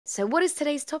So, what is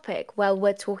today's topic? Well,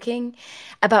 we're talking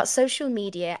about social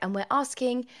media and we're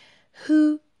asking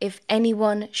who, if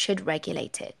anyone, should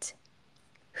regulate it.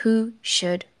 Who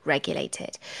should regulate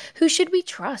it? Who should we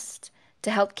trust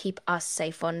to help keep us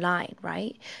safe online,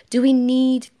 right? Do we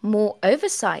need more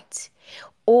oversight?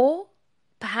 Or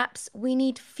perhaps we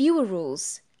need fewer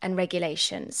rules and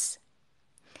regulations?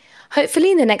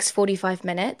 Hopefully, in the next 45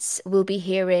 minutes, we'll be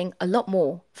hearing a lot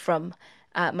more from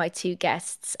my two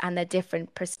guests and their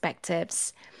different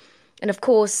perspectives. And of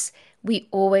course, we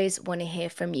always want to hear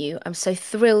from you. I'm so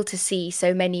thrilled to see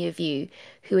so many of you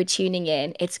who are tuning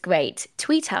in. It's great.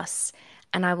 Tweet us,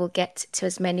 and I will get to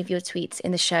as many of your tweets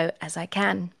in the show as I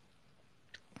can.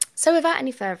 So, without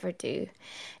any further ado,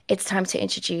 it's time to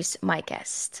introduce my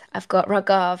guest. I've got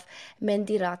Raghav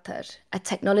Mendirathar, a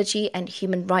technology and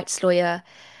human rights lawyer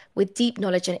with deep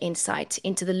knowledge and insight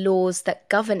into the laws that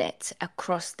govern it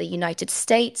across the United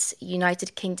States,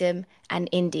 United Kingdom, and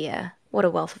India. What a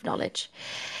wealth of knowledge.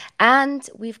 And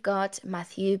we've got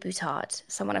Matthew Boutard,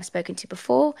 someone I've spoken to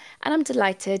before, and I'm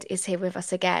delighted is here with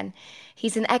us again.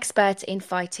 He's an expert in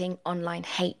fighting online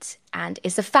hate and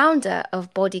is the founder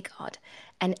of Bodyguard,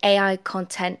 an AI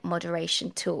content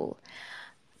moderation tool.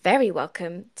 Very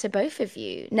welcome to both of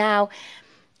you. Now,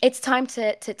 it's time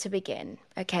to begin.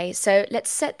 Okay, so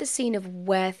let's set the scene of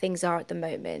where things are at the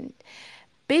moment.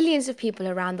 Billions of people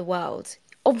around the world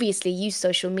obviously use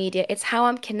social media. It's how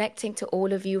I'm connecting to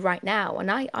all of you right now. And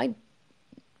I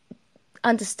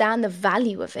understand the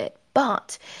value of it.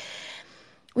 But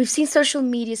we've seen social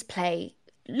medias play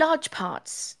large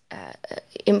parts,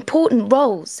 important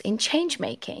roles in change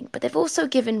making, but they've also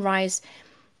given rise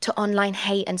to online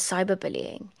hate and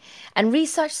cyberbullying. And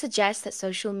research suggests that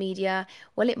social media,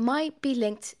 well, it might be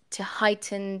linked to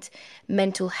heightened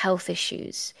mental health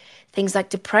issues, things like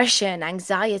depression,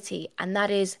 anxiety, and that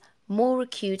is more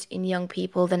acute in young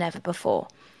people than ever before.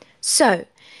 So,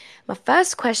 my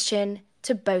first question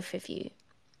to both of you.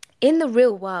 In the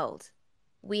real world,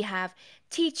 we have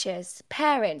teachers,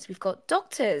 parents, we've got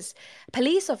doctors,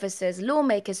 police officers,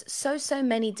 lawmakers, so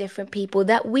many different people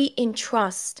that we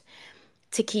entrust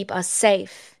to keep us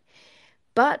safe.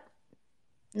 But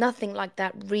nothing like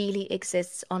that really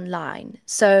exists online.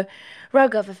 So,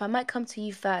 Raghav, if I might come to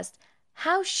you first,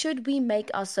 how should we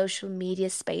make our social media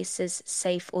spaces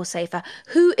safe or safer?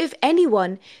 Who, if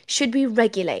anyone, should we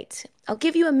regulate? I'll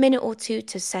give you a minute or two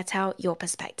to set out your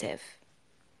perspective.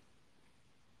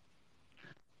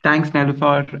 Thanks,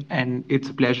 Nelufar, and it's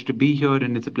a pleasure to be here,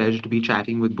 and it's a pleasure to be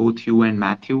chatting with both you and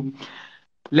Matthew.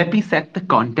 Let me set the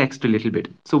context a little bit.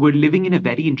 So, we're living in a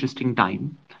very interesting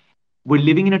time. We're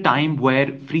living in a time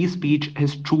where free speech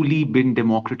has truly been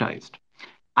democratized.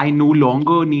 I no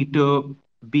longer need to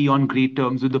be on great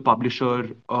terms with the publisher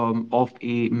of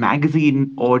a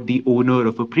magazine or the owner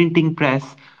of a printing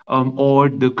press or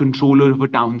the controller of a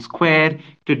town square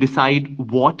to decide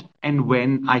what and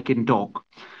when I can talk.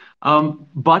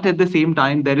 But at the same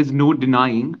time, there is no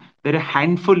denying that a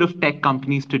handful of tech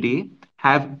companies today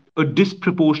have a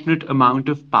disproportionate amount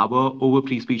of power over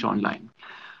free speech online.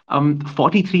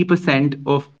 43%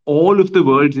 of all of the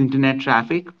world's internet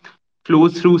traffic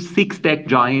flows through six tech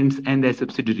giants and their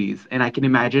subsidiaries. And I can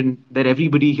imagine that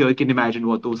everybody here can imagine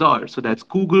what those are. So that's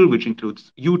Google, which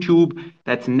includes YouTube,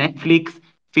 that's Netflix,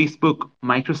 Facebook,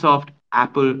 Microsoft,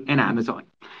 Apple, and Amazon.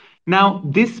 Now,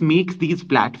 this makes these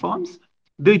platforms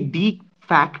the de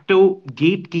facto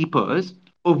gatekeepers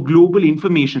of global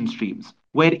information streams,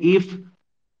 where if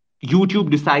YouTube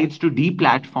decides to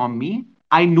deplatform me,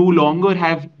 I no longer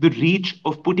have the reach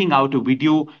of putting out a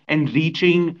video and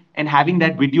reaching and having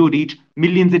that video reach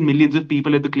millions and millions of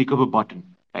people at the click of a button,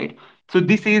 right? So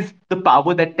this is the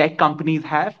power that tech companies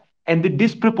have and the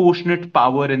disproportionate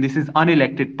power, and this is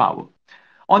unelected power.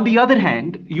 On the other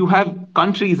hand, you have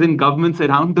countries and governments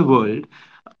around the world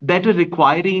that are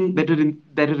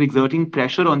that are exerting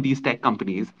pressure on these tech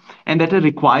companies and that are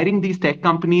requiring these tech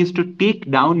companies to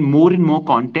take down more and more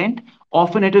content,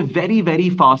 often at a very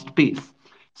fast pace.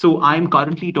 So I'm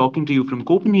currently talking to you from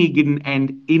Copenhagen,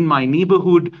 and in my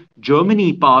neighborhood,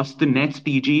 Germany passed the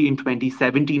NetzDG in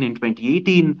 2017 and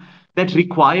 2018 that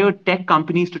required tech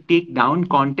companies to take down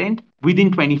content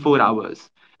within 24 hours.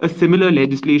 A similar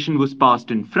legislation was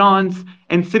passed in France,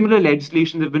 and similar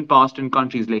legislations have been passed in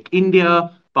countries like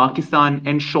India, Pakistan,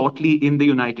 and shortly in the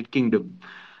United Kingdom.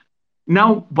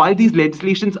 Now, while these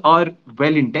legislations are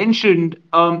well intentioned,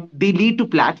 they lead to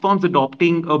platforms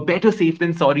adopting a better safe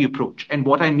than sorry approach. And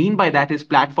what I mean by that is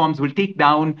platforms will take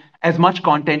down as much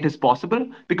content as possible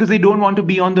because they don't want to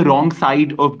be on the wrong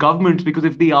side of governments. Because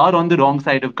if they are on the wrong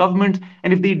side of governments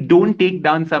and if they don't take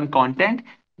down some content,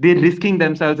 they're risking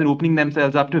themselves and opening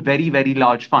themselves up to very, very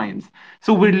large fines.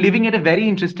 So we're living at a very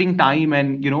interesting time,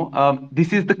 and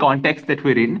this is the context that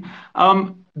we're in.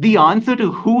 The answer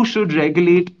to who should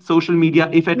regulate social media,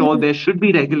 if at all Mm, there should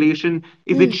be regulation,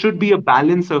 if it mm. should be a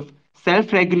balance of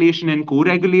self-regulation and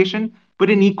co-regulation. But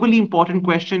an equally important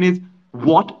question is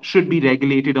what should be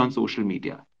regulated on social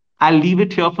media. I'll leave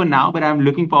it here for now, but I'm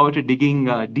looking forward to digging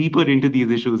deeper into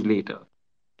these issues later.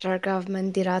 Raghav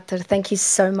Mandiratar, thank you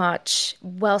so much.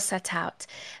 Well set out.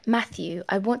 Matthew,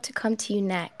 I want to come to you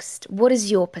next. What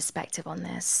is your perspective on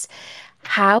this?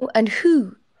 How and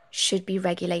who should be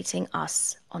regulating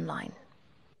us online?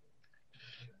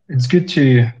 It's good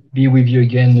to be with you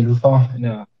again, Nelufar,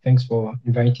 and thanks for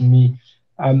inviting me.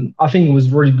 I think it was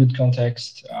really good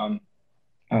context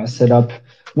set up.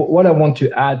 What I want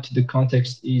to add to the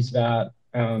context is that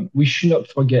we should not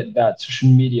forget that social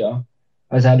media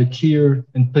has had a clear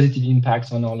and positive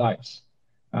impact on our lives.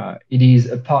 It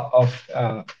is a part of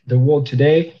the world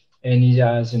today, and it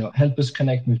has, helped us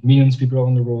connect with millions of people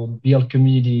around the world, build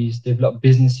communities, develop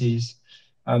businesses.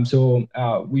 So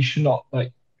we should not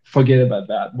like forget about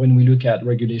that when we look at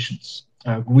regulations.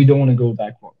 We don't want to go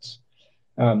backwards.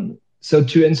 So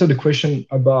to answer the question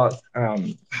about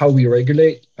how we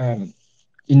regulate,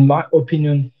 in my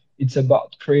opinion, it's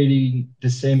about creating the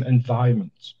same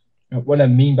environment. What I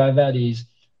mean by that is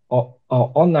our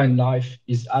online life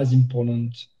is as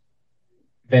important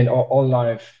than our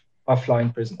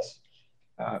offline presence.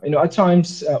 At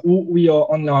times, who we are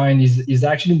online is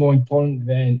actually more important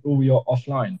than who we are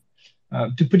offline.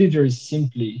 To put it very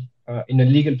simply, in a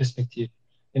legal perspective,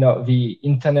 the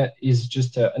internet is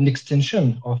just an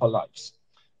extension of our lives.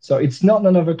 So it's not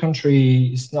another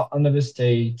country, it's not another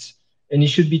state, and it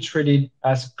should be treated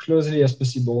as closely as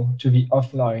possible to the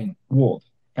offline world.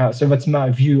 So that's my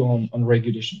view on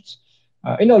regulations.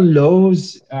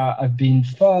 Laws have been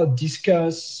far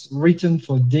discussed, written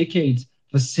for decades,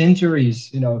 for centuries.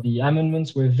 The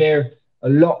amendments were there a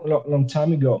long, long, long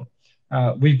time ago.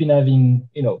 We've been having,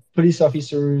 police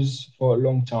officers for a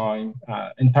long time,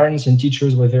 and parents and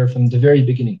teachers were there from the very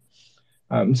beginning.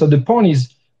 So the point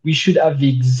is, we should have the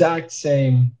exact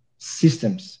same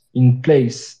systems in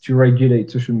place to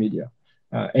regulate social media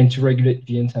and to regulate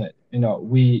the internet.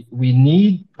 We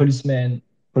need policemen,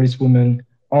 policewomen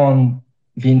on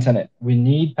the internet. We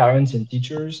need parents and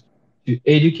teachers to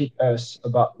educate us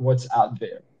about what's out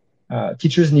there.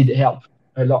 Teachers need help,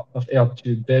 a lot of help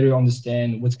to better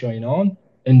understand what's going on,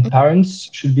 and parents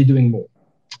should be doing more.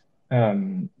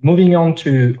 Moving on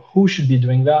to who should be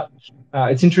doing that,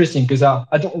 it's interesting because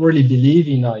I don't really believe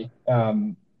in like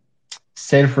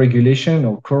self-regulation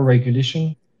or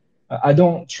co-regulation. I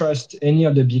don't trust any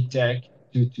of the big tech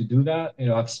to do that.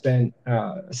 I've spent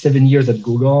 7 years at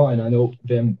Google and I know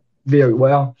them very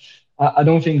well. I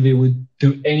don't think they would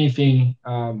do anything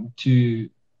to,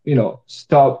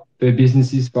 stop the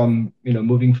businesses from,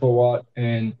 moving forward.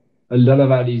 And a lot of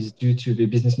that is due to the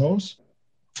business models.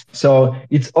 So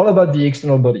it's all about the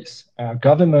external bodies,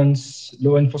 governments,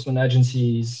 law enforcement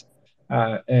agencies,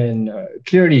 and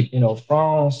clearly,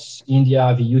 France,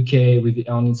 India, the UK with the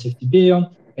Online Safety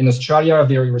Bill, and Australia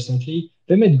very recently,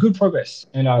 they made good progress,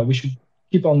 and we should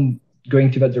keep on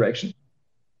going to that direction.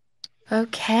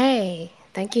 Okay,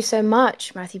 thank you so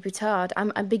much, Matthew Boutard.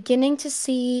 I'm beginning to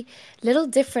see little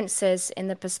differences in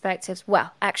the perspectives.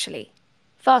 Well, actually,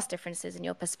 vast differences in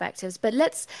your perspectives. But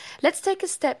let's take a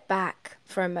step back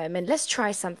for a moment. Let's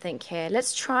try something here.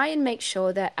 Let's try and make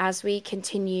sure that as we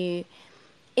continue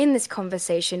in this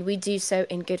conversation, we do so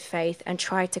in good faith and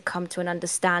try to come to an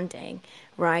understanding,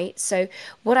 right? So,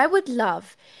 what I would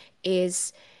love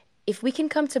is if we can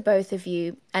come to both of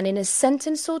you and in a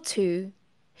sentence or two,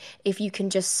 if you can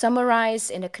just summarize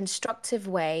in a constructive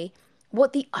way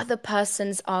what the other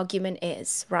person's argument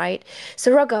is, right?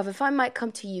 So, Raghav, if I might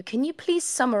come to you, can you please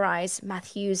summarize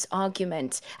Matthew's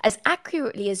argument as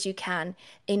accurately as you can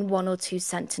in one or two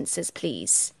sentences,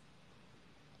 please?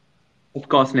 Of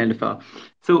course, Nelufar.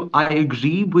 So I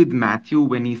agree with Matthew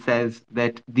when he says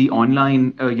that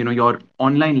your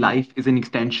online life is an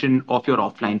extension of your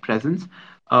offline presence.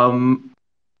 Um,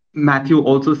 Matthew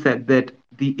also said that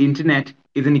the internet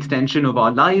is an extension of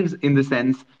our lives in the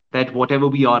sense that whatever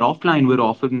we are offline, we're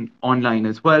often online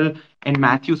as well. And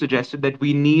Matthew suggested that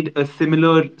we need a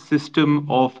similar system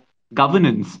of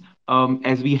governance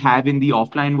as we have in the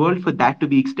offline world for that to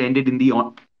be extended in the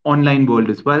online world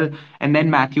as well. And then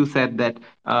Matthew said that,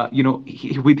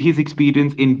 with his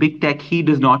experience in big tech, he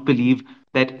does not believe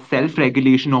that self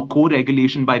regulation or co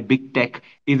regulation by big tech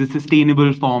is a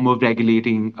sustainable form of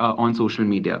regulating on social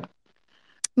media.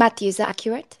 Matthew, is that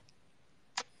accurate?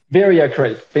 Very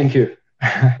accurate. Thank you.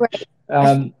 Great. I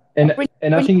think um, and really,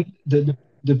 and I really think the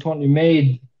the point you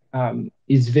made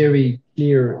is very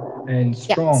clear and Yes.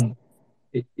 strong.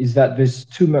 Is that there's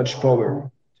too much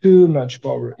power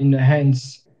in the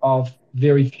hands of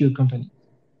very few companies.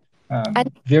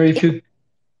 And Very if, few.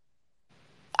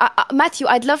 Matthew,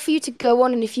 I'd love for you to go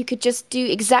on and if you could just do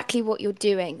exactly what you're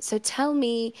doing. So tell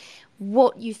me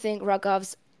what you think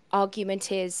Raghav's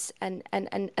argument is and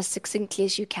as succinctly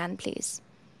as you can, please.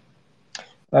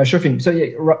 Sure thing. So yeah,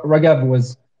 Raghav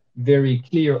was very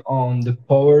clear on the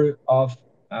power of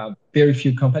very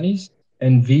few companies,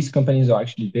 and these companies are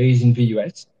actually based in the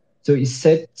US. So he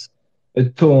set a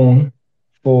tone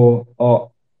for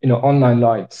online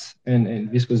lives,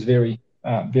 and this was very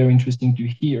interesting to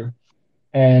hear.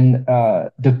 And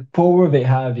the power they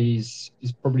have is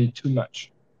probably too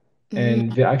much, Mm,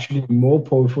 and they're actually more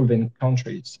powerful than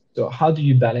countries. So how do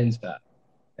you balance that?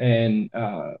 And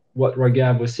what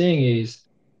Raghav was saying is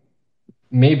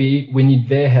maybe we need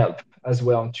their help as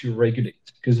well to regulate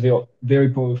because they are very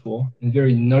powerful and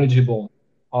very knowledgeable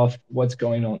of what's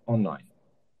going on online.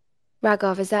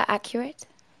 Raghav, is that accurate?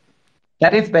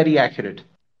 That is very accurate.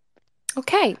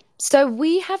 Okay, so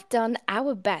we have done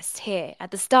our best here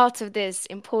at the start of this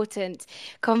important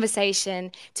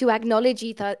conversation to acknowledge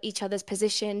each other's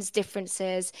positions,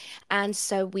 differences, and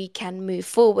so we can move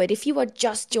forward. If you are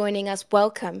just joining us,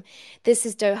 welcome. This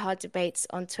is Doha Debates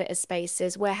on Twitter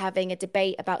Spaces. We're having a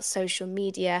debate about social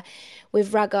media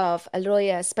with Raghav, a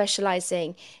lawyer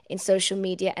specializing in social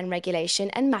media and regulation,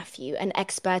 and Matthew, an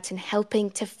expert in helping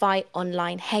to fight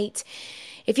online hate.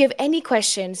 If you have any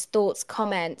questions, thoughts,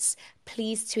 comments,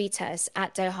 please tweet us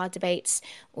at Doha Debates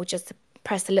or just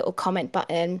press the little comment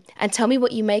button and tell me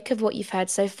what you make of what you've heard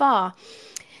so far.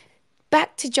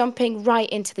 Back to jumping right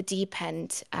into the deep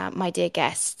end, my dear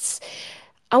guests.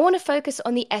 I want to focus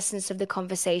on the essence of the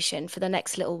conversation for the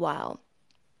next little while.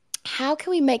 How can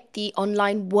we make the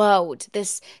online world,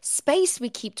 this space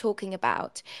we keep talking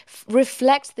about,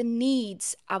 reflect the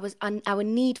needs, our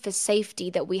need for safety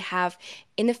that we have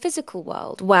in the physical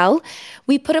world? Well,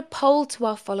 we put a poll to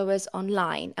our followers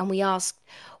online and we asked,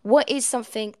 what is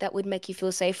something that would make you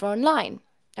feel safer online?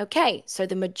 Okay, so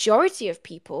the majority of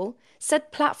people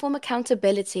said platform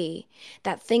accountability,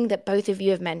 that thing that both of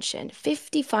you have mentioned,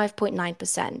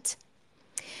 55.9%.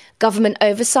 Government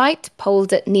oversight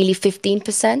polled at nearly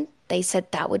 15%. They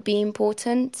said that would be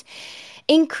important.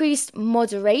 Increased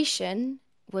moderation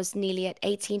was nearly at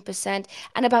 18%,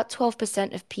 and about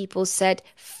 12% of people said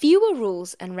fewer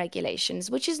rules and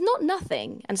regulations, which is not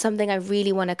nothing and something I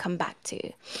really want to come back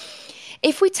to.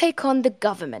 If we take on the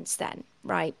governments, then,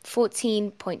 right,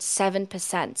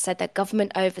 14.7% said that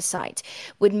government oversight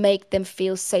would make them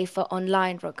feel safer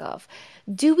online, Raghav.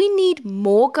 Do we need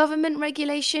more government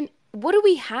regulation? What do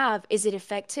we have? Is it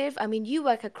effective? I mean, you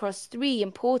work across three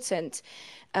important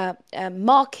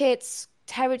markets,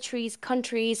 territories,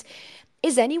 countries.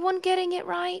 Is anyone getting it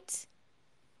right?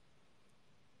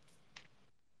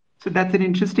 So that's an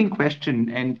interesting question,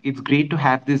 and it's great to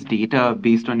have this data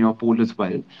based on your poll as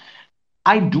well.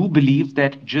 I do believe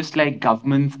that just like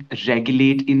governments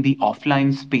regulate in the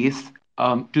offline space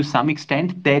to some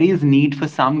extent, there is need for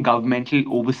some governmental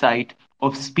oversight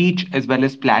of speech as well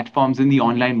as platforms in the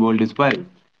online world as well.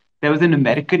 There was an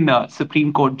American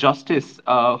Supreme Court justice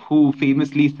who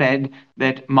famously said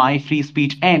that my free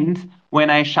speech ends when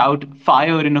I shout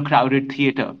fire in a crowded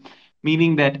theater,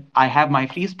 meaning that I have my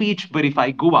free speech, but if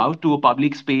I go out to a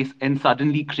public space and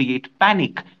suddenly create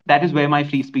panic, that is where my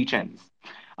free speech ends.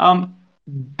 Um,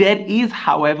 there is,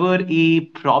 however, a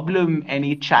problem and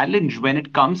a challenge when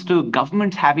it comes to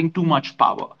governments having too much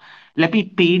power. Let me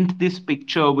paint this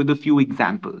picture with a few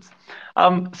examples.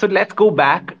 So let's go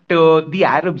back to the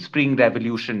Arab Spring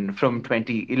Revolution from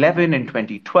 2011 and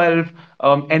 2012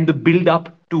 and the build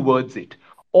up towards it.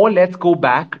 Or let's go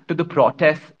back to the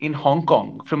protests in Hong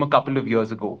Kong from a couple of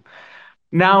years ago.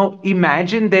 Now,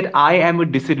 imagine that I am a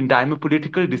dissident, I'm a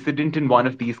political dissident in one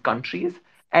of these countries.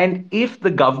 And if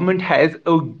the government has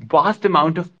a vast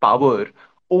amount of power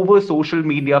over social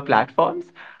media platforms,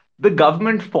 the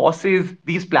government forces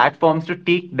these platforms to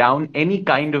take down any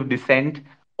kind of dissent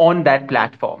on that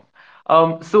platform.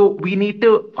 So we need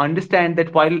to understand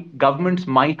that while governments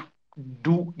might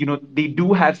they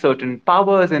do have certain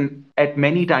powers, and at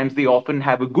many times they often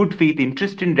have a good faith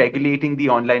interest in regulating the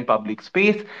online public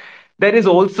space, there is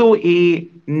also a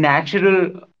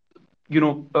natural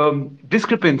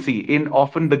discrepancy in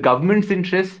often the government's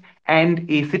interest and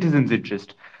a citizen's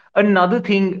interest. Another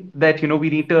thing that we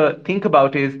need to think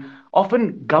about is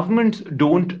often governments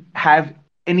don't have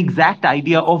an exact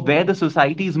idea of where the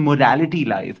society's morality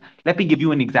lies. Let me give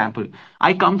you an example.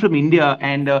 I come from India,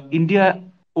 and India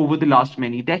over the last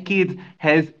many decades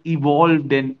has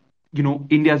evolved and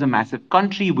India is a massive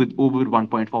country with over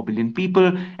 1.4 billion people,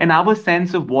 and our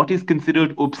sense of what is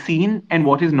considered obscene and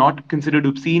what is not considered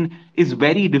obscene is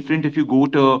very different if you go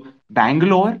to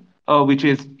Bangalore, which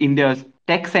is India's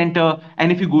tech center,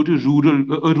 and if you go to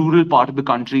a rural part of the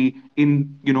country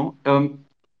in, in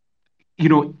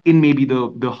maybe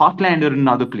the heartland or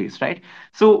another place, right?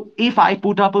 So if I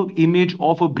put up an image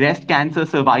of a breast cancer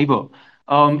survivor,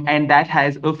 and that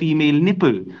has a female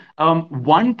nipple,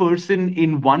 one person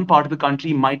in one part of the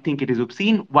country might think it is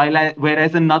obscene,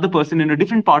 whereas another person in a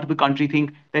different part of the country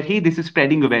think that, hey, this is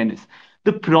spreading awareness.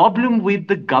 The problem with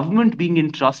the government being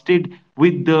entrusted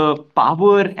with the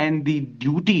power and the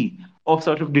duty of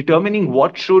sort of determining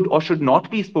what should or should not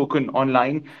be spoken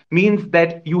online means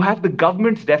that you have the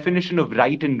government's definition of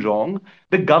right and wrong,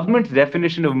 the government's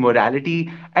definition of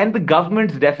morality, and the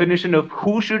government's definition of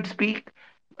who should speak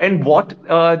and what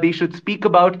they should speak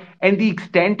about, and the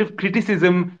extent of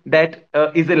criticism that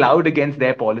is allowed against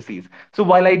their policies. So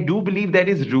while I do believe there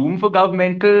is room for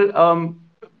governmental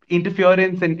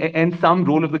interference and some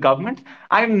role of the government,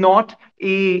 I'm not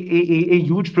a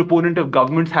huge proponent of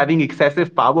governments having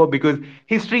excessive power, because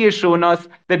history has shown us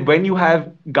that when you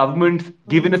have governments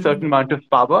given a certain amount of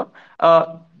power,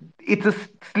 it's a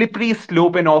slippery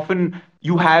slope, and often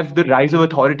you have the rise of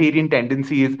authoritarian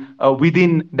tendencies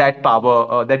within that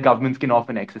power that governments can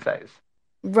often exercise.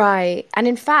 Right. And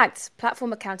in fact,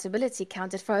 platform accountability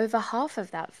counted for over half of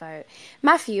that vote.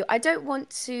 Matthew, I don't want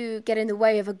to get in the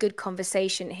way of a good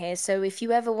conversation here. So if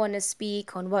you ever want to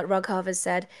speak on what Raghav has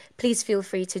said, please feel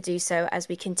free to do so as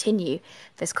we continue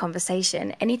this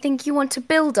conversation. Anything you want to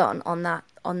build on that,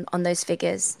 on those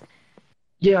figures?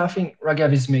 Yeah, I think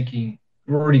Raghav is making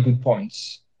really good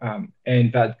points,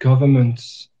 and that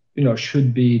governments,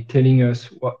 should be telling us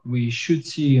what we should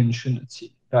see and should not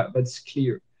see. That's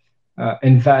clear,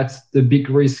 and that's the big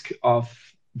risk of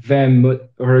them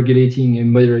regulating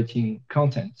and moderating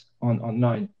content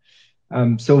online.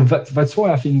 So that's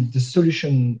why I think the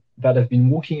solution that I've been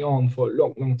working on for a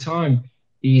long, long time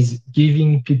is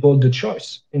giving people the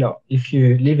choice. If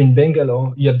you live in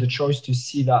Bangalore, you have the choice to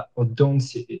see that or don't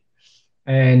see it.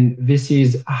 And this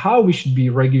is how we should be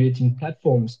regulating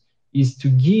platforms, is to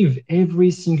give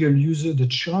every single user the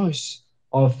choice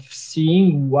of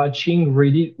seeing, watching,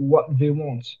 reading what they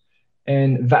want.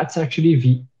 And that's actually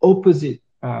the opposite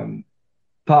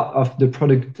part of the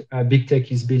product big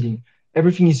tech is building.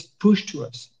 Everything is pushed to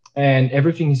us, and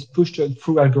everything is pushed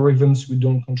through algorithms we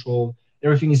don't control.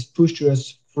 Everything is pushed to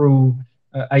us through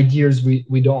ideas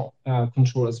we don't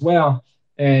control as well.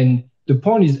 And the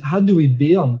point is, how do we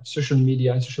build social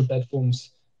media and social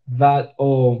platforms that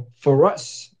are for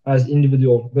us as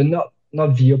individual, but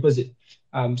not the opposite?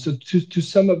 So to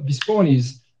sum up this point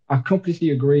is, I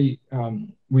completely agree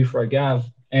with Raghav,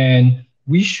 and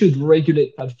we should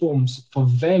regulate platforms for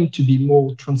them to be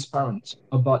more transparent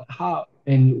about how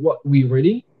and what we're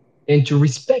reading, and to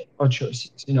respect our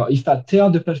choices. If I tell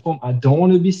the platform I don't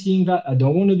want to be seeing that, I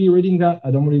don't want to be reading that,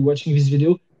 I don't want to be watching this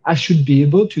video, I should be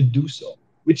able to do so,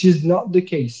 which is not the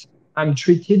case. I'm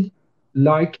treated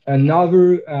like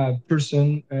another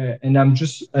person, and I'm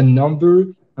just a number.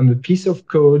 I'm a piece of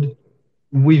code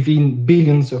within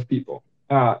billions of people.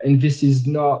 And this is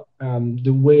not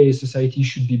the way society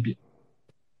should be built.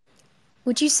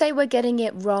 Would you say we're getting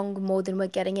it wrong more than we're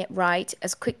getting it right?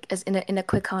 As quick as in a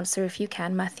quick answer, if you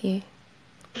can, Matthew.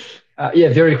 Yeah,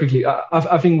 very quickly.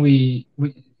 I think we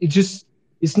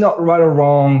it's not right or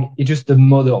wrong. It's just the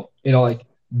model. Like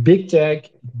big tech,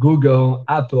 Google,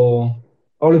 Apple,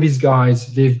 all of these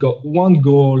guys, they've got one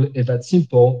goal, and that's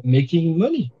simple: making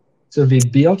money. So they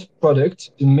build products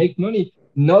to make money,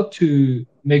 not to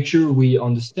make sure we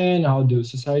understand how the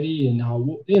society and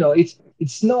how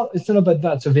it's not about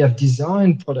that. So they have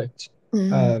designed products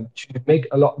to make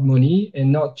a lot of money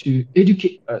and not to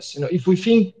educate us. If we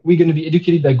think we're going to be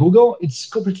educated by Google, it's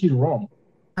completely wrong,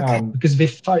 Okay. because they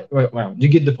fight. Well, you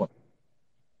get the point.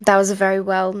 That was a very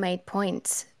well made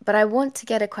point. But I want to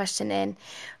get a question in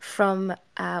from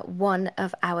one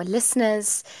of our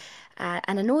listeners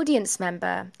and an audience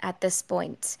member at this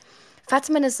point.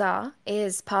 Fatima Nazar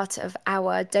is part of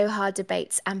our Doha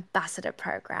Debates Ambassador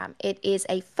Program. It is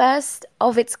a first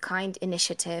of its kind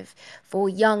initiative for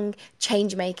young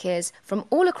change makers from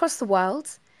all across the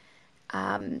world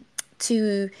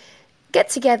to get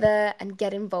together and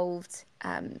get involved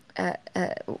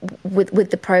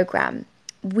with the program.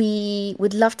 We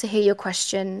would love to hear your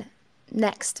question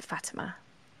next, Fatima.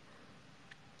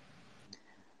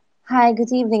 Hi,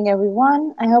 good evening,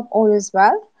 everyone. I hope all is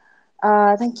well.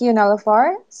 Thank you,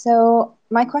 Nelufar. So,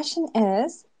 my question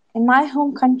is, in my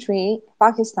home country,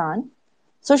 Pakistan,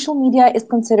 social media is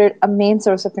considered a main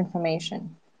source of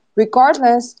information.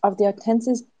 regardless of the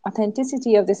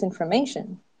authenticity of this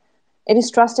information. It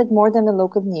is trusted more than the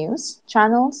local news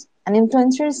channels, and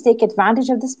influencers take advantage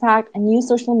of this fact and use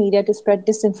social media to spread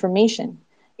disinformation,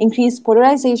 increase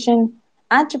polarization,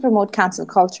 and to promote cancel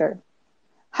culture.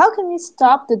 How can we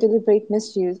stop the deliberate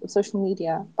misuse of social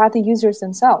media by the users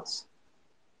themselves?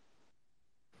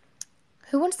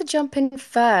 Who wants to jump in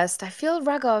first? I feel,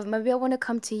 Raghav, maybe I want to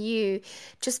come to you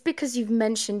just because you've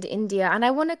mentioned India, and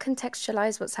I want to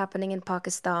contextualize what's happening in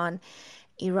Pakistan,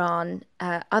 Iran,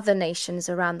 other nations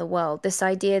around the world. This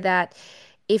idea that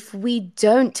if we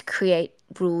don't create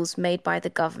rules made by the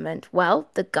government, well,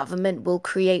 the government will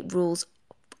create rules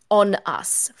on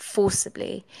us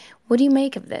forcibly. What do you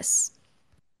make of this?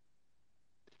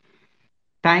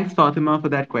 Thanks, Fatima, for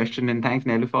that question, and thanks,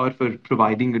 Nelufar, for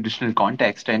providing additional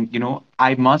context. And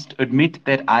I must admit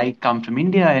that I come from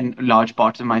India, and large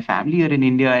parts of my family are in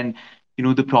India. And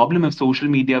the problem of social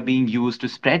media being used to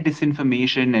spread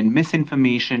disinformation and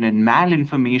misinformation and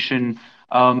malinformation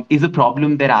is a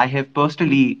problem that I have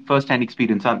personally first-hand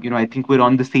experience. I think we're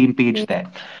on the same page Yeah. there.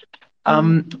 Mm.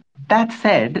 Um, that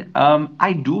said,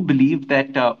 I do believe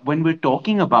that when we're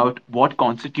talking about what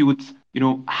constitutes,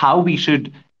 how we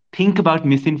should think about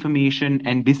misinformation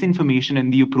and disinformation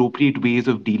and the appropriate ways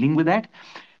of dealing with that,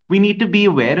 we need to be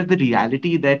aware of the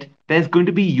reality that there's going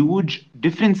to be huge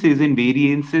differences in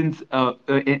variances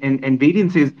and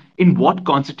variances in what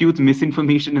constitutes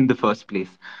misinformation in the first place.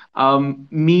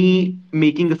 Me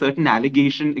making a certain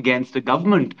allegation against a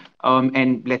government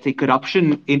and let's say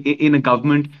corruption in a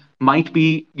government might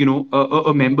be,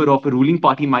 a member of a ruling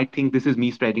party might think this is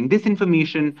me spreading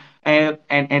disinformation,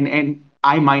 and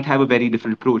I might have a very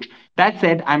different approach. That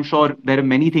said, I'm sure there are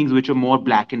many things which are more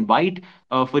black and white.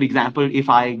 For example, if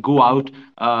I go out,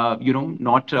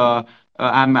 not.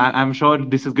 I'm sure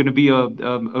this is going to be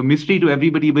a mystery to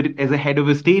everybody, but as a head of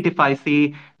a state, if I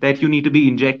say that you need to be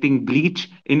injecting bleach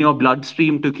in your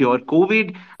bloodstream to cure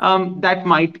COVID, that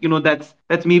might,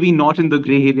 that's maybe not in the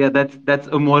gray area. That's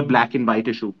a more black and white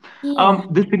issue. Yeah.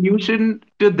 The solution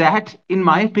to that, in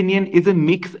my opinion, is a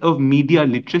mix of media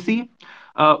literacy,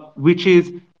 which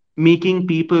is making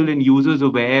people and users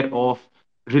aware of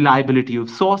reliability of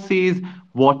sources,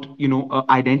 what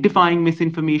identifying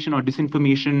misinformation or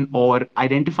disinformation, or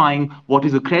identifying what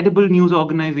is a credible news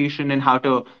organization and how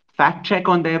to fact check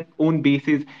on their own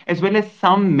basis, as well as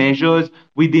some measures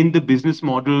within the business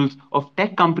models of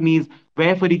tech companies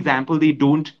where, for example, they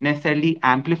don't necessarily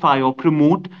amplify or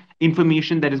promote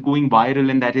information that is going viral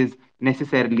and that is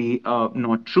necessarily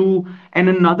not true. And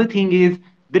another thing is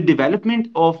the development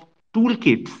of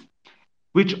toolkits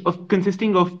which of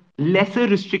consisting of lesser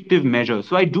restrictive measures.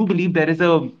 So I do believe there's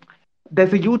a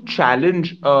huge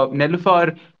challenge,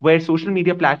 Nelufar, where social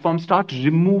media platforms start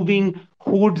removing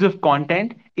hordes of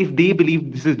content if they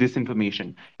believe this is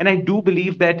disinformation. And I do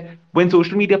believe that when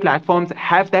social media platforms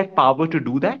have that power to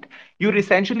do that, you're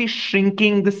essentially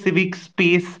shrinking the civic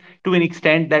space to an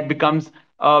extent that becomes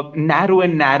narrow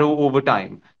and narrow over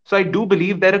time. So I do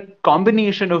believe that a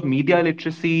combination of media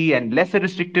literacy and lesser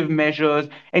restrictive measures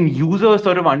and users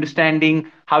sort of understanding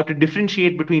how to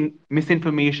differentiate between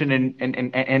misinformation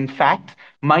and facts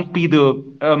might be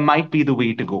the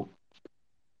way to go.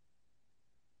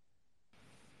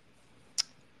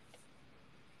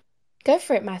 Go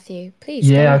for it, Matthew. Please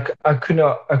go Yeah, ahead. I could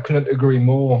not agree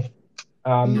more.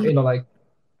 Mm. Like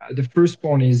the first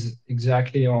point is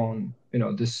exactly on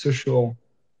the social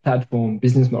platform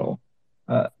business model.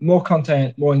 More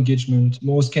content, more engagement,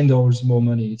 more scandals, more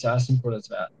money. It's as simple as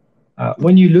that.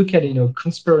 When you look at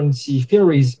conspiracy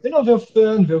theories, they're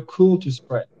fun, they're cool to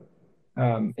spread.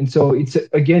 And so it's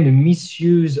again a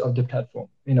misuse of the platform.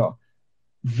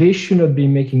 They should not be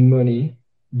making money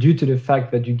due to the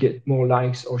fact that you get more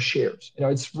likes or shares.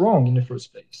 It's wrong in the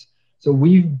first place. So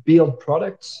we've built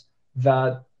products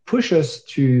that push us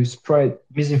to spread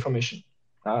misinformation,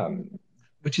 um,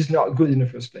 which is not good in the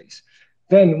first place.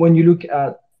 Then when you look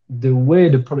at the way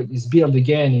the product is built,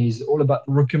 again, is all about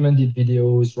recommended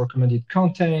videos, recommended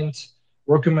content,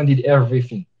 recommended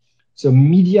everything. So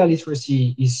media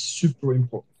literacy is super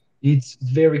important. It's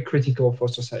very critical for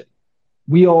society.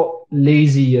 We are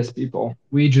lazy as people.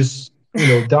 We just,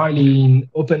 dial in,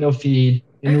 open our feed,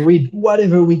 and read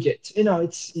whatever we get.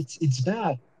 It's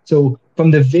bad. So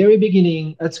from the very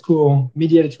beginning at school,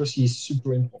 media literacy is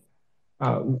super important.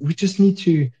 We just need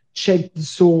to check the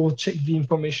source, check the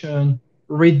information,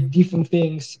 read different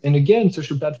things. And again,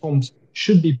 social platforms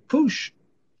should be pushed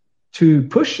to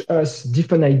push us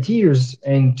different ideas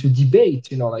and to debate.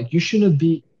 Like you shouldn't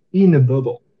be in a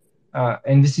bubble.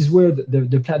 And this is where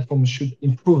the platform should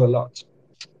improve a lot.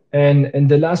 And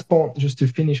the last point, just to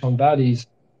finish on that, is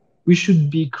we should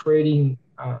be creating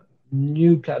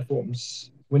new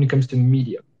platforms when it comes to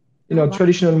media. Oh, wow.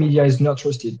 Traditional media is not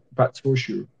trusted, that's for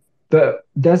sure. But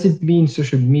does it mean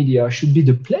social media should be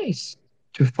the place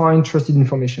to find trusted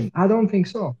information? I don't think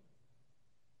so.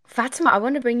 Fatima, I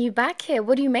want to bring you back here.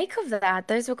 What do you make of that?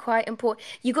 Those were quite important.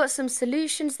 You got some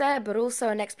solutions there, but also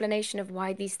an explanation of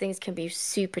why these things can be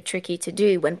super tricky to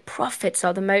do when profits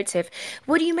are the motive.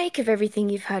 What do you make of everything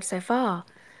you've heard so far?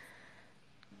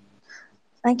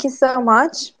 Thank you so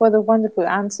much for the wonderful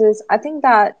answers. I think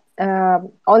that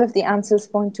all of the answers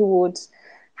point towards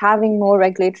having more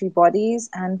regulatory bodies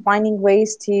and finding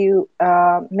ways to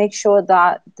make sure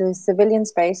that the civilian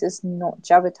space is not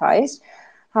jeopardized.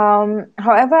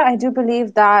 However, I do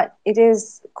believe that it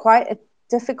is quite a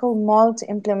difficult model to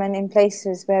implement in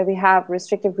places where we have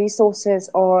restricted resources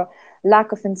or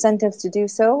lack of incentives to do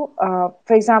so.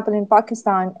 For example, in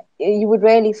Pakistan, you would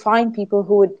rarely find people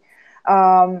who would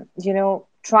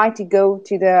try to go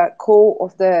to the core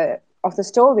of the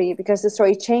story because the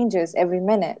story changes every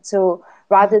minute. So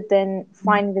rather than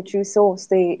finding the true source,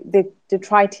 they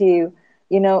try to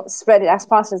spread it as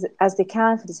fast as they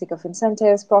can for the sake of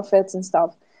incentives, profits, and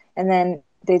stuff, and then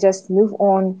they just move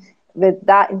on with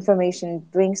that information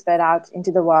being spread out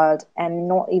into the world and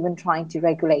not even trying to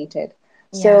regulate it.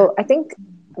 Yeah. So I think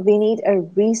we need a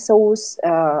resource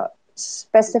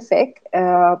specific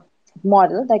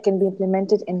model that can be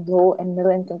implemented in low and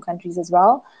middle income countries as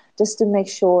well, just to make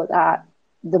sure that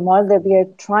the model that we are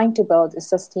trying to build is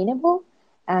sustainable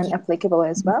and applicable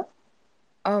as well.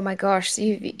 Oh my gosh,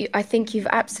 I think you've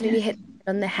absolutely hit it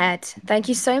on the head. Thank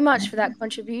you so much for that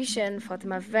contribution,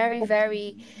 Fatima. Very,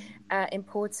 very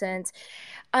important.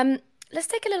 Um, let's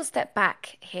take a little step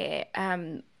back here.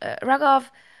 Raghav,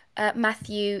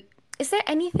 Matthew, is there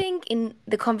anything in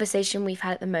the conversation we've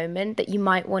had at the moment that you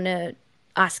might want to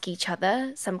ask each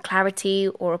other? Some clarity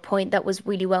or a point that was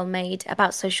really well made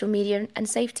about social media and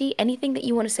safety? Anything that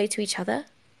you want to say to each other?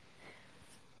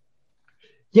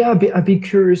 Yeah, I'd be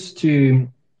curious to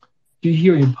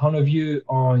hear your point of view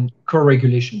on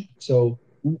co-regulation. So,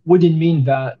 would it mean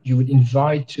that you would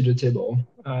invite to the table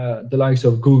the likes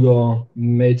of Google,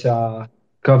 Meta,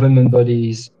 government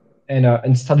bodies,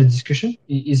 and start a discussion?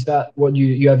 Is that what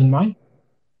you have in mind?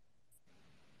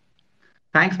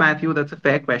 Thanks, Matthew. That's a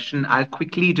fair question. I'll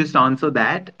quickly just answer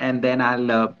that, and then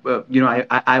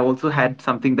I also had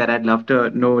something that I'd love to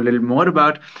know a little more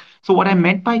about. So, what I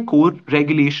meant by core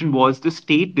regulation was the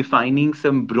state defining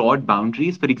some broad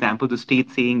boundaries. For example, the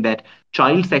state saying that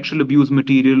child sexual abuse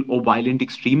material or violent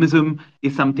extremism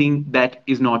is something that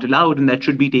is not allowed and that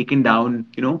should be taken down,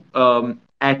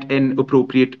 at an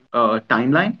appropriate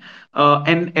timeline,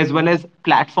 and as well as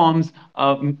platforms.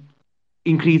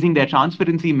 Increasing their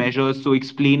transparency measures, so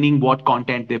explaining what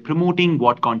content they're promoting,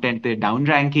 what content they're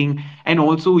downranking, and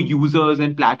also users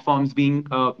and platforms being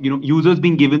users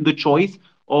being given the choice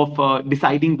of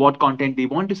deciding what content they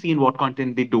want to see and what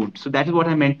content they don't. So that is what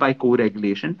I meant by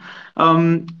co-regulation.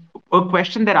 um, a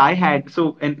question that I had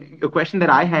so and a question that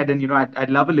I had, and I'd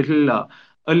love a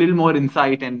little more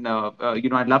insight, and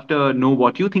I'd love to know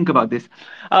what you think about this.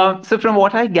 So from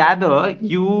what I gather,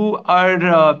 you are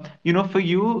for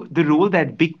you the role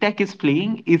that big tech is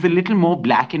playing is a little more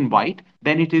black and white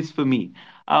than it is for me.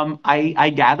 I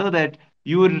gather that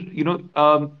you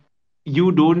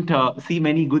don't see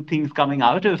many good things coming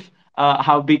out of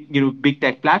how big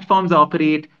tech platforms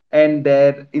operate and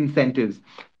their incentives.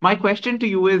 My question to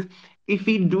you is, if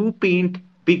we do paint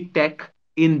big tech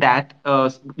in that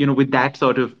with that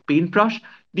sort of paintbrush,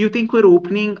 do you think we're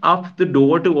opening up the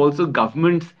door to also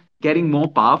governments getting more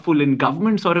powerful and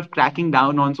governments sort of cracking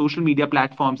down on social media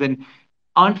platforms? And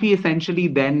aren't we essentially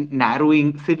then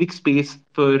narrowing civic space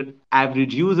for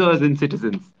average users and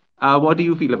citizens? What do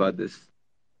you feel about this?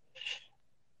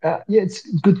 Yeah, it's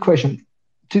a good question.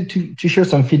 To share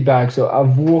some feedback, so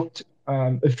I've worked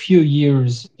a few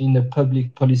years in the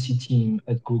public policy team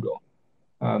at Google.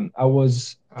 I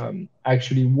was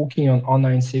actually working on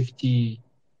online safety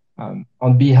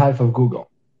on behalf of Google.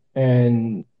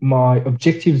 And my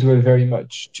objectives were very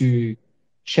much to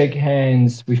shake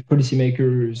hands with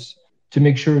policymakers to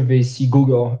make sure they see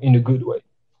Google in a good way.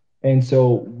 And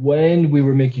so when we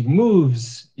were making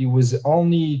moves, it was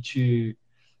only to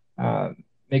uh,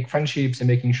 make friendships and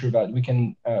making sure that we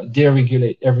can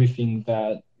deregulate everything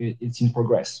that it's in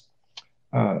progress.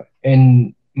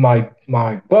 And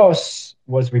my boss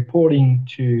was reporting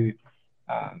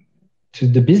um, to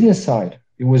the business side.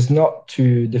 It was not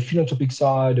to the philanthropic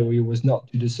side, or it was not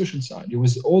to the social side. It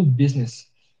was all business.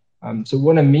 So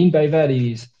what I mean by that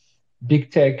is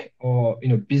big tech or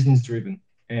business driven.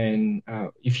 And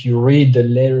if you read the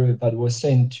letter that was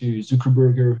sent to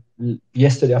Zuckerberg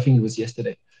yesterday, I think it was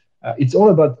yesterday, it's all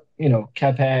about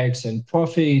capex and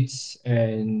profits,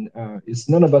 and it's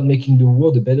not about making the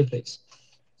world a better place.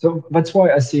 So that's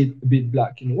why I say it a bit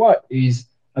black and white. Is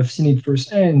I've seen it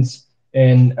firsthand,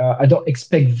 and I don't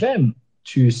expect them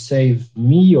to save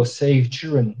me or save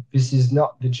children. This is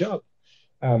not the job.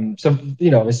 So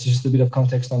it's just a bit of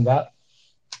context on that.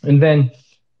 And then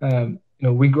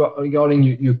regarding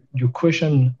your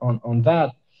question on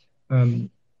that, um,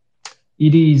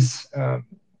 it is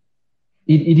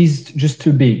it is just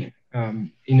too big,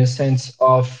 in a sense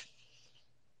of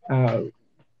uh,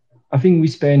 I think we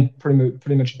spend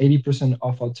pretty much 80%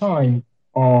 of our time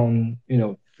on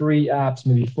three apps,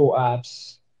 maybe four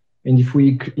apps, and if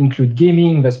we include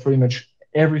gaming, that's pretty much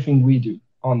everything we do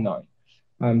online.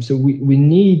 So we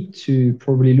need to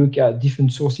probably look at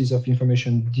different sources of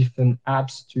information, different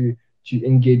apps to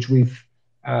engage with,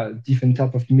 different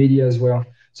type of media as well.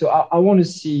 So I want to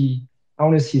see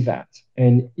that.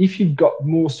 And if you've got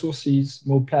more sources,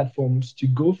 more platforms to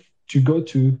go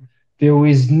to, there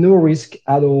is no risk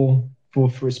at all for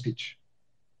free speech.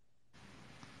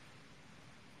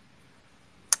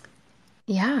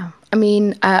 Yeah, I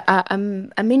mean,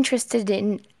 I'm interested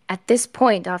in at this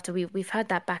point after we've had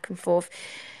that back and forth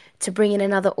to bring in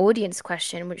another audience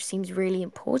question, which seems really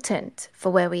important for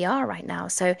where we are right now.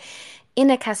 So,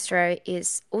 Ina Castro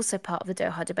is also part of the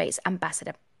Doha Debates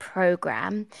Ambassador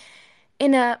Program.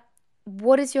 Ina,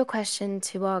 what is your question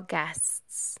to our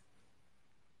guests?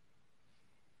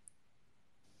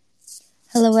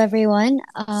 Hello, everyone.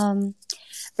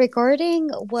 Regarding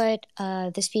what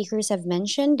the speakers have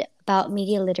mentioned about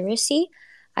media literacy,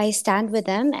 I stand with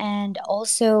them. And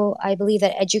also, I believe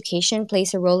that education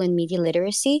plays a role in media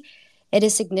literacy. It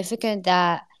is significant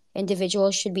that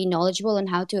individuals should be knowledgeable on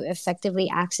how to effectively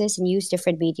access and use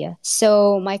different media.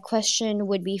 So, my question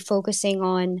would be focusing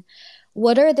on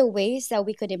what are the ways that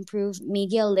we could improve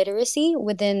media literacy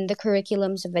within the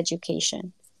curriculums of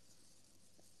education?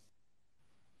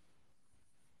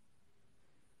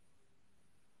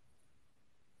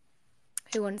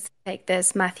 Who wants to take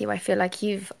this? Matthew, I feel like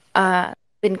you've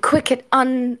been quick at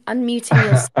unmuting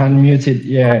yourself. Unmuted,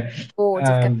 yeah. Bored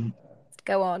of Um,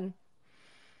 go on.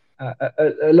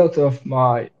 a lot of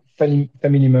my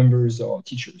family members are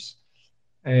teachers,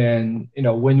 and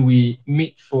when we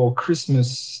meet for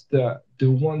Christmas, the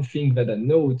one thing that I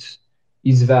note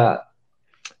is that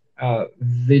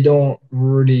they don't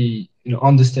really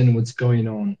understand what's going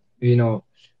on.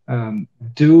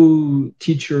 Do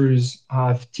teachers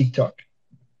have TikTok?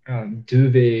 Do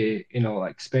they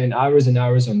like spend hours and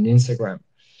hours on Instagram?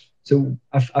 So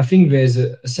I think there's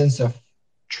a sense of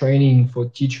training for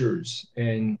teachers,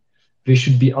 and they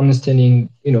should be understanding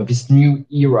this new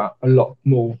era a lot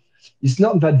more. It's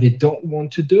not that they don't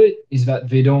want to do it; it's that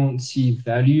they don't see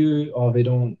value, or they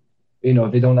don't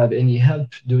have any help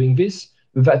doing this.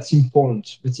 But that's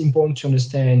important. It's important to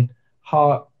understand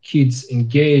how kids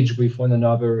engage with one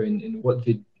another, and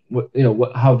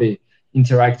how they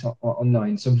interact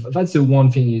online. So that's the one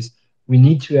thing is we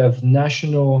need to have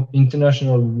national,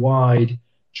 international wide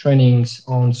trainings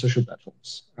on social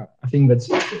platforms. I think that's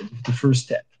the first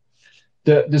step.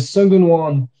 The second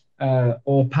one,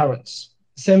 or parents,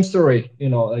 same story.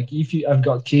 Like if you have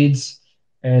got kids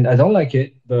and I don't like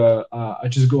it, but I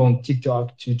just go on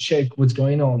TikTok to check what's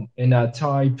going on, and I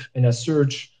type and I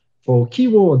search for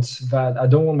keywords that I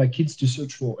don't want my kids to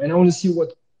search for, and I want to see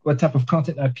what type of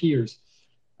content appears.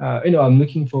 I'm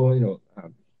looking for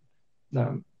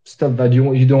stuff that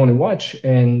you don't want to watch,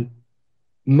 and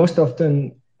most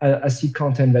often I see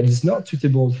content that is not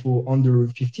suitable for under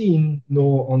 15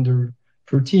 nor under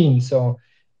 13. So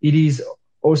it is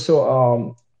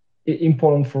also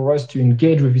important for us to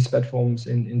engage with these platforms,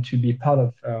 and to be part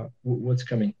of what's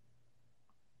coming.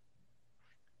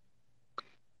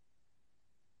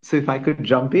 So if I could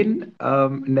jump in,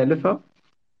 Nelufar.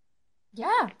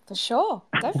 Yeah, for sure.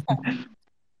 Go for it.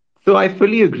 So I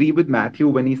fully agree with Matthew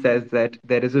when he says that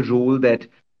there is a role that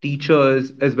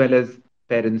teachers as well as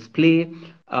parents play.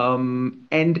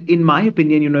 And in my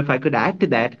opinion, if I could add to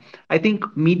that, I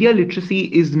think media literacy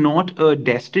is not a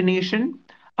destination,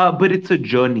 but it's a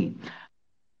journey.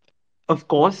 Of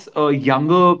course,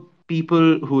 younger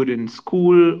people who are in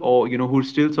school, or who are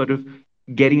still sort of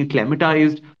getting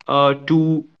acclimatized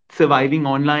to surviving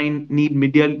online, need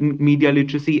media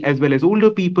literacy, as well as older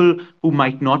people who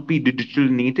might not be digital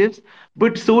natives.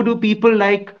 But so do people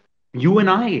like you and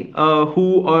I,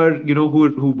 who are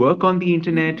who work on the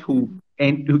internet, who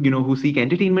seek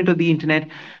entertainment on the internet.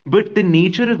 But the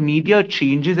nature of media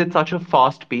changes at such a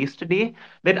fast pace today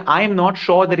that I am not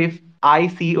sure that if I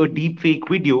see a deep fake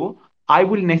video, I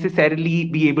will necessarily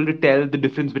be able to tell the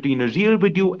difference between a real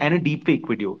video and a deepfake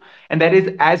video. And that is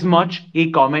as much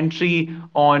a commentary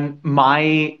on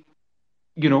my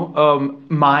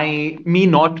my me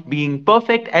not being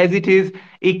perfect as it is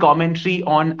a commentary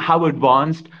on how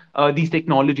advanced these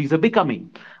technologies are becoming.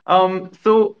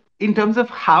 So in terms of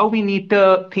how we need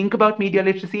to think about media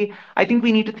literacy, I think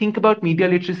we need to think about media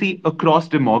literacy across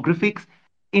demographics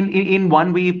in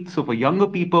one way. So for younger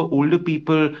people, older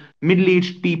people,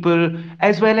 middle-aged people,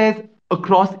 as well as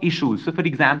across issues. So for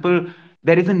example,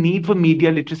 there is a need for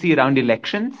media literacy around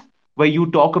elections, where you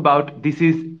talk about this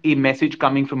is a message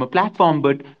coming from a platform,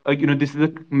 but this is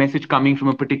a message coming from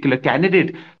a particular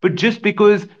candidate. But just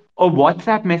because a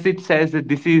WhatsApp message says that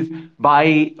this is by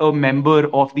a member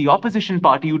of the opposition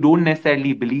party, you don't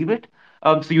necessarily believe it.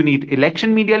 So you need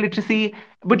election media literacy,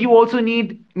 but you also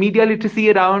need media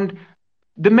literacy around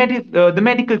the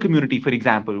medical community, for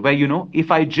example, where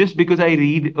if I just because I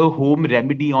read a home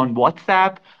remedy on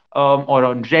WhatsApp or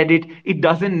on Reddit, it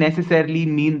doesn't necessarily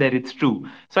mean that it's true.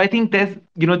 So I think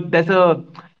there's a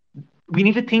we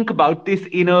need to think about this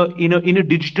in a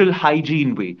digital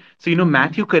hygiene way. So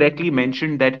Matthew correctly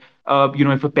mentioned that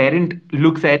if a parent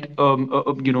looks at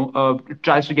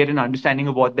tries to get an understanding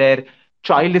of what their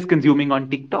child is consuming on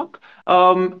TikTok.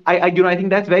 I think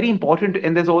that's very important,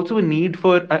 and there's also a need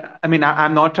for. I mean,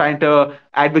 I'm not trying to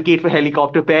advocate for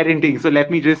helicopter parenting, so let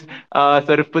me just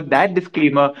sort of put that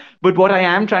disclaimer. But what I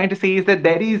am trying to say is that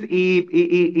there is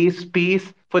a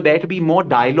space for there to be more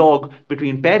dialogue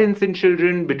between parents and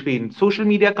children, between social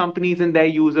media companies and their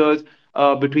users,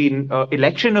 between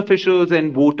election officials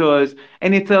and voters,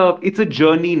 and it's a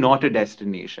journey, not a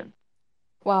destination.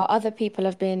 While other people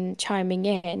have been chiming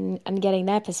in and getting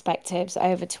their perspectives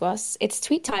over to us, it's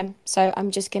tweet time. So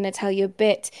I'm just going to tell you a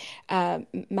bit,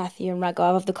 Matthew and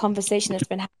Raghav, of the conversation that's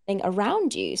been happening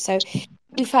around you. So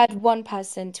we've had one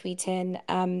person tweet in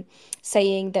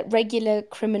saying that regular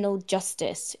criminal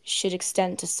justice should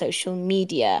extend to social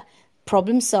media.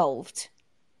 Problem solved.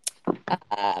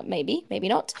 Maybe, maybe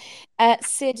not.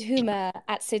 Sid Huma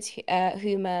at Sid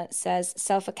Huma says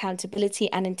self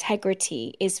accountability and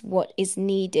integrity is what is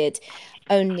needed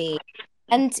only.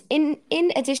 And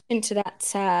in addition to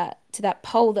that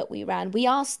poll that we ran, we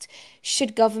asked,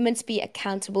 should governments be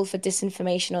accountable for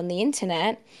disinformation on the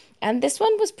internet? And this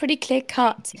one was pretty clear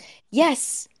cut.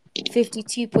 Yes,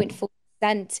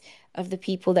 52.4% of the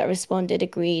people that responded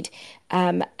agreed.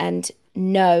 And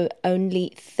no,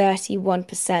 only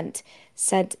 31%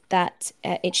 said that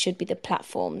it should be the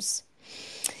platforms.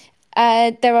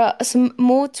 There are some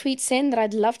more tweets in that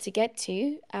I'd love to get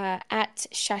to. At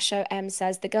Shasho M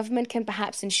says the government can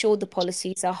perhaps ensure the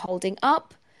policies are holding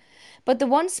up, but the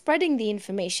ones spreading the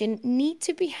information need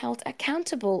to be held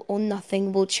accountable or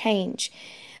nothing will change.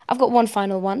 I've got one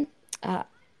final one.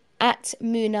 At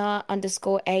Muna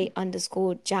underscore A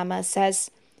underscore Jammer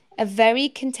says a very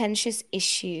contentious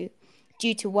issue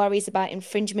due to worries about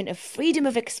infringement of freedom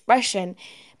of expression,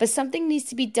 but something needs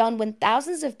to be done when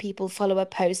thousands of people follow a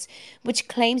post which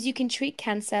claims you can treat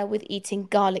cancer with eating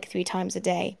garlic 3 times a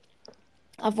day.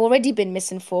 I've already been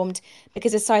misinformed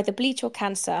because it's either bleach or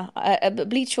cancer,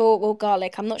 bleach or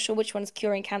garlic. I'm not sure which one's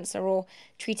curing cancer or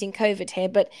treating COVID here,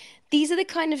 but these are the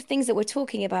kind of things that we're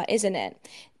talking about, isn't it?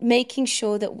 Making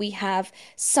sure that we have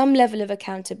some level of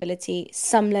accountability,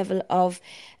 some level of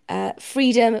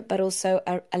freedom, but also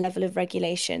a level of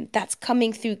regulation. That's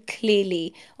coming through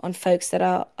clearly on folks that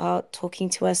are talking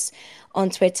to us on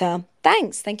Twitter.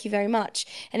 Thanks. Thank you very much.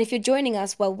 And if you're joining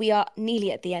us, well, we are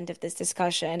nearly at the end of this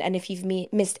discussion. And if you've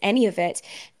missed any of it,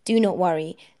 do not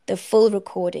worry. The full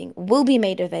recording will be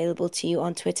made available to you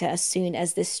on Twitter as soon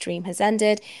as this stream has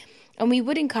ended. And we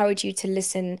would encourage you to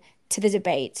listen to the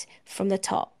debate from the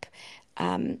top.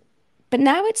 But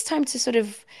now it's time to sort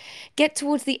of get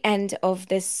towards the end of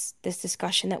this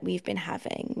discussion that we've been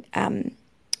having.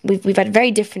 We've had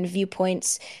very different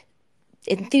viewpoints,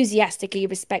 enthusiastically,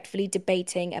 respectfully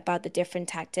debating about the different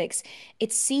tactics.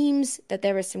 It seems that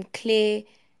there are some clear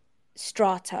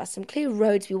strata, some clear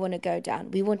roads we want to go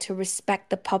down. We want to respect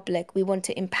the public. We want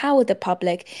to empower the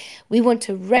public. We want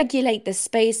to regulate the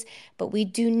space, but we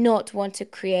do not want to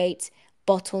create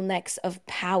bottlenecks of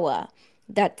power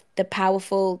that the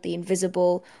powerful, the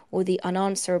invisible, or the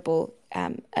unanswerable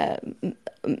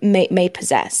may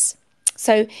possess.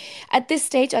 So at this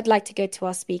stage, I'd like to go to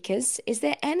our speakers. Is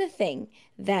there anything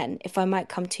then, if I might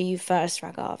come to you first,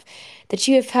 Raghav, that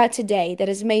you have heard today that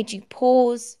has made you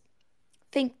pause,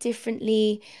 think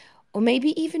differently, or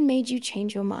maybe even made you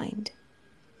change your mind?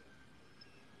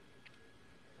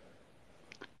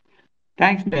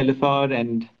 Thanks, Nelufar,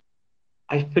 and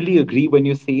I fully agree when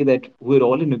you say that we're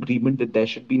all in agreement that there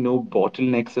should be no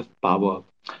bottlenecks of power.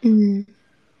 Mm.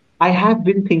 I have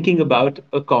been thinking about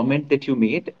a comment that you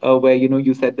made, where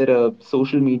you said that a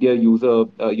social media user,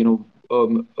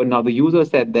 another user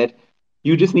said that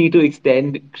you just need to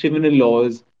extend criminal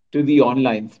laws to the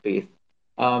online space.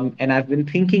 And I've been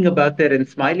thinking about that and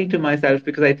smiling to myself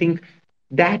because I think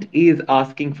that is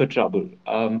asking for trouble.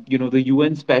 The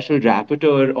UN Special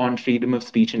Rapporteur on freedom of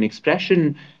speech and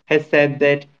expression has said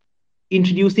that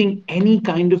introducing any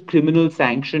kind of criminal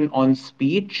sanction on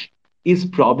speech is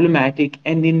problematic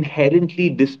and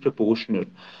inherently disproportional.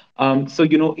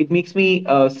 It makes me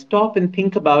stop and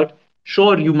think about,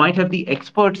 sure, you might have the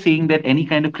expert saying that any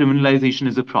kind of criminalization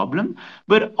is a problem,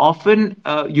 but often,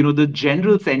 the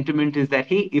general sentiment is that,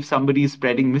 hey, if somebody is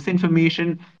spreading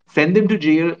misinformation, send them to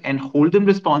jail and hold them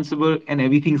responsible, and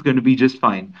everything's going to be just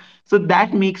fine. So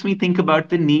that makes me think about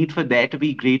the need for there to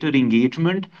be greater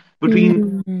engagement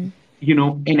between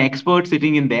Mm. an expert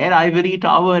sitting in their ivory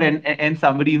tower and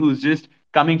somebody who's just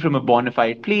coming from a bona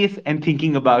fide place and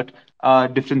thinking about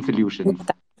different solutions. Love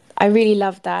that. I really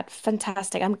love that.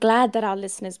 Fantastic. I'm glad that our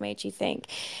listeners made you think.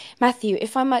 Matthew,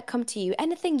 if I might come to you,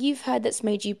 anything you've heard that's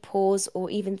made you pause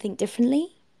or even think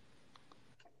differently?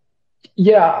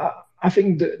 Yeah, I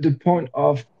think the point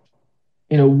of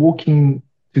working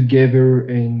together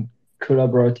and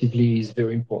collaboratively is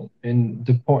very important. And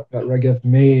the point that Raghav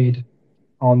made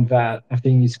on that, I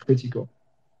think, is critical.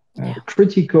 Yeah.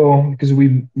 Critical because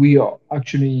we are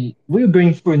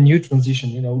going through a new transition.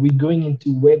 We're going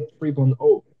into Web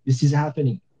 3.0. This is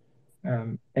happening,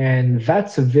 and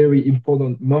that's a very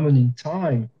important moment in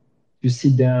time to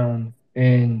sit down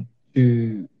and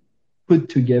to put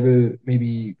together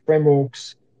maybe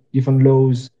frameworks, different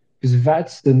laws, because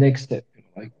that's the next step.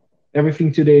 Like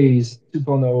everything today is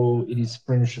 2.0, it is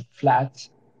pretty much flat.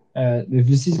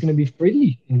 This is going to be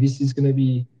free, and this is going to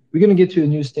be we're going to get to a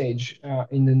new stage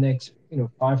in the next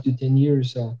 5 to 10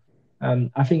 years. So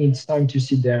I think it's time to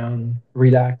sit down,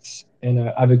 relax, and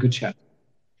have a good chat.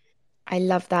 I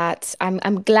love that.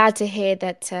 I'm glad to hear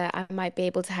that I might be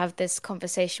able to have this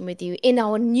conversation with you in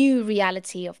our new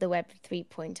reality of the Web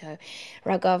 3.0.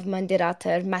 Raghav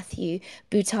Mandiratar, Matthew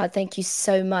Boutard, thank you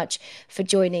so much for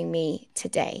joining me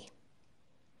today.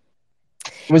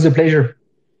 It was a pleasure.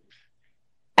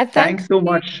 And thank Thanks so you.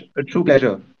 much. A true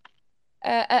pleasure.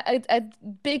 A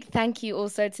big thank you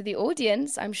also to the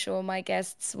audience. I'm sure my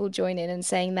guests will join in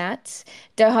saying that.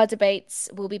 Doha Debates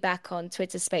will be back on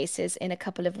Twitter Spaces in a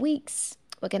couple of weeks.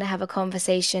 We're going to have a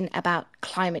conversation about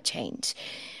climate change.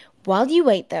 While you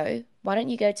wait, though, why don't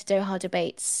you go to Doha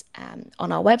Debates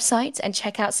on our website and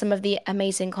check out some of the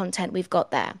amazing content we've got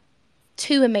there.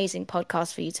 Two amazing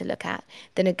podcasts for you to look at: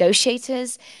 The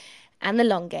Negotiators and The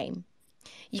Long Game.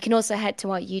 You can also head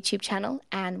to our YouTube channel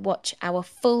and watch our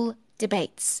full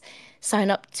debates.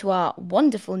 Sign up to our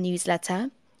wonderful newsletter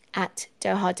at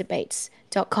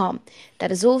dohadebates.com.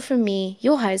 That is all from me,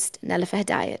 your host, Nelufar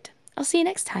Hedayat. I'll see you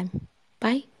next time.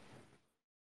 Bye.